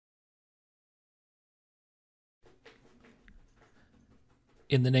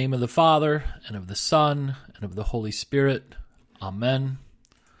In the name of the Father, and of the Son, and of the Holy Spirit. Amen.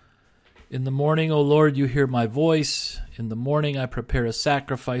 In the morning, O Lord, you hear my voice. In the morning I prepare a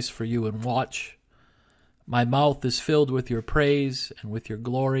sacrifice for you and watch. My mouth is filled with your praise and with your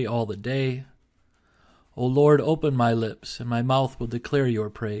glory all the day. O Lord, open my lips, and my mouth will declare your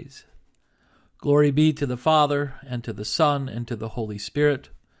praise. Glory be to the Father, and to the Son, and to the Holy Spirit,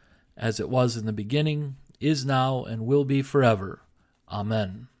 as it was in the beginning, is now, and will be forever.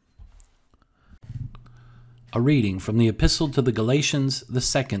 Amen. A reading from the Epistle to the Galatians, the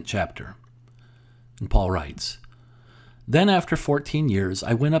 2nd chapter. And Paul writes, Then after 14 years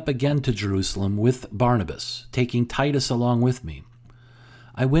I went up again to Jerusalem with Barnabas, taking Titus along with me.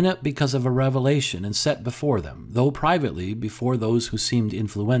 I went up because of a revelation and set before them, though privately before those who seemed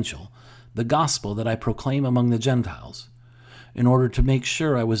influential, the gospel that I proclaim among the Gentiles, in order to make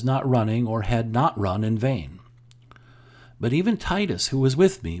sure I was not running or had not run in vain. But even Titus, who was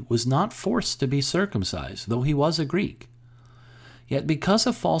with me, was not forced to be circumcised, though he was a Greek. Yet because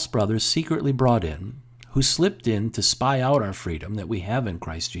of false brothers secretly brought in, who slipped in to spy out our freedom that we have in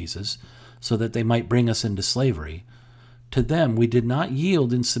Christ Jesus, so that they might bring us into slavery, to them we did not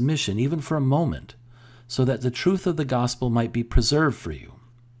yield in submission even for a moment, so that the truth of the gospel might be preserved for you.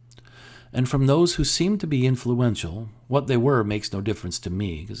 And from those who seemed to be influential, what they were makes no difference to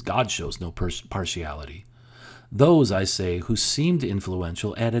me, because God shows no partiality. Those, I say, who seemed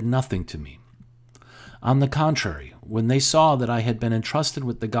influential added nothing to me. On the contrary, when they saw that I had been entrusted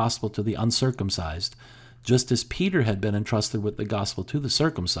with the gospel to the uncircumcised, just as Peter had been entrusted with the gospel to the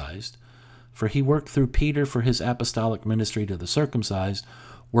circumcised, for he worked through Peter for his apostolic ministry to the circumcised,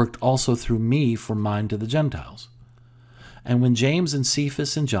 worked also through me for mine to the Gentiles. And when James and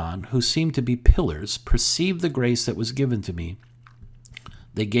Cephas and John, who seemed to be pillars, perceived the grace that was given to me,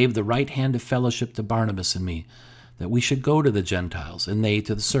 they gave the right hand of fellowship to Barnabas and me, that we should go to the Gentiles, and they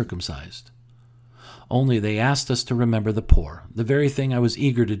to the circumcised. Only they asked us to remember the poor, the very thing I was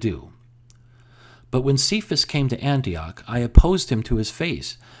eager to do. But when Cephas came to Antioch, I opposed him to his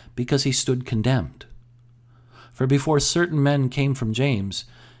face, because he stood condemned. For before certain men came from James,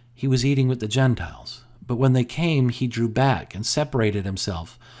 he was eating with the Gentiles. But when they came, he drew back and separated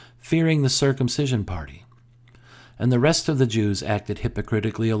himself, fearing the circumcision party. And the rest of the Jews acted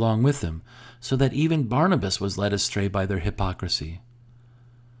hypocritically along with them, so that even Barnabas was led astray by their hypocrisy.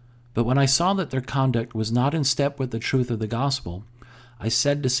 But when I saw that their conduct was not in step with the truth of the gospel, I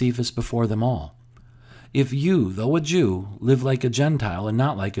said to Cephas before them all, If you, though a Jew, live like a Gentile and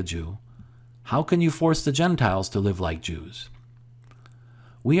not like a Jew, how can you force the Gentiles to live like Jews?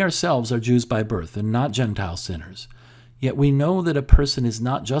 We ourselves are Jews by birth and not Gentile sinners. Yet we know that a person is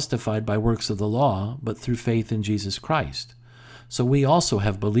not justified by works of the law, but through faith in Jesus Christ. So we also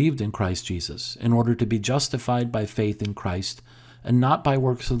have believed in Christ Jesus, in order to be justified by faith in Christ, and not by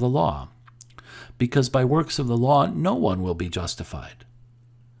works of the law. Because by works of the law no one will be justified.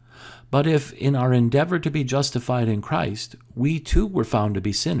 But if, in our endeavor to be justified in Christ, we too were found to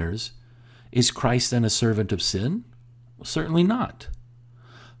be sinners, is Christ then a servant of sin? Certainly not.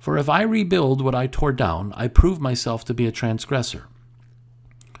 For if I rebuild what I tore down, I prove myself to be a transgressor.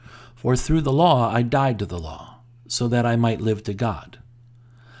 For through the law I died to the law, so that I might live to God.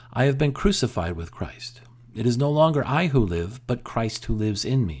 I have been crucified with Christ. It is no longer I who live, but Christ who lives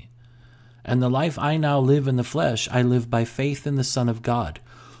in me. And the life I now live in the flesh, I live by faith in the Son of God,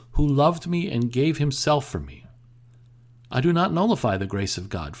 who loved me and gave himself for me. I do not nullify the grace of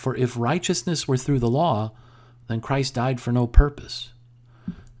God, for if righteousness were through the law, then Christ died for no purpose.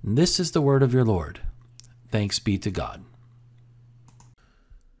 This is the word of your Lord. Thanks be to God.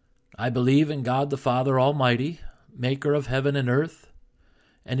 I believe in God the Father Almighty, maker of heaven and earth,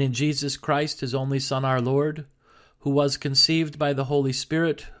 and in Jesus Christ, his only Son, our Lord, who was conceived by the Holy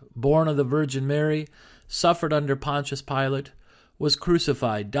Spirit, born of the Virgin Mary, suffered under Pontius Pilate, was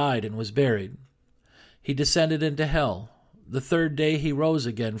crucified, died, and was buried. He descended into hell. The third day he rose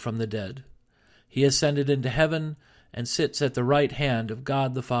again from the dead. He ascended into heaven and sits at the right hand of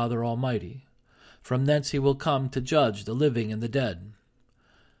God the Father Almighty. From thence he will come to judge the living and the dead.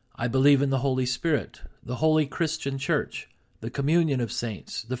 I believe in the Holy Spirit, the holy Christian Church, the communion of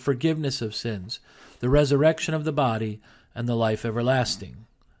saints, the forgiveness of sins, the resurrection of the body, and the life everlasting.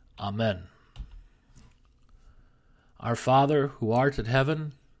 Amen. Our Father, who art in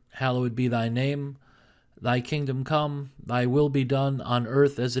heaven, hallowed be thy name. Thy kingdom come, thy will be done on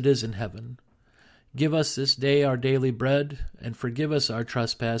earth as it is in heaven. Give us this day our daily bread, and forgive us our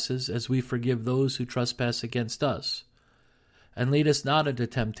trespasses, as we forgive those who trespass against us. And lead us not into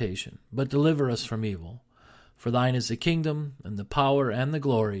temptation, but deliver us from evil. For thine is the kingdom, and the power, and the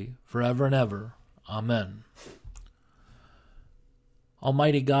glory, forever and ever. Amen.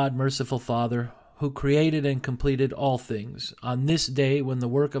 Almighty God, merciful Father, who created and completed all things, on this day when the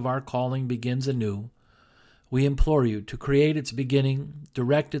work of our calling begins anew, we implore you to create its beginning,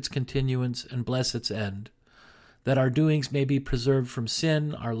 direct its continuance, and bless its end, that our doings may be preserved from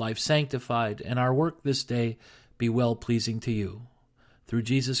sin, our life sanctified, and our work this day be well-pleasing to you. Through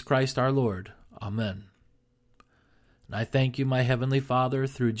Jesus Christ our Lord. Amen. And I thank you, my heavenly Father,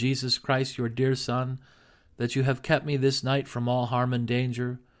 through Jesus Christ, your dear Son, that you have kept me this night from all harm and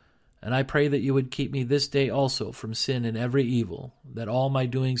danger, and I pray that you would keep me this day also from sin and every evil, that all my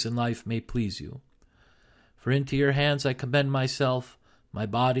doings in life may please you. For into your hands I commend myself, my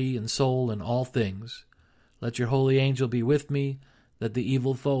body and soul, and all things. Let your holy angel be with me, that the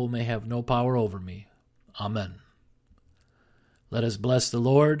evil foe may have no power over me. Amen. Let us bless the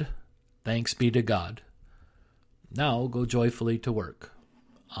Lord. Thanks be to God. Now go joyfully to work.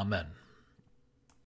 Amen.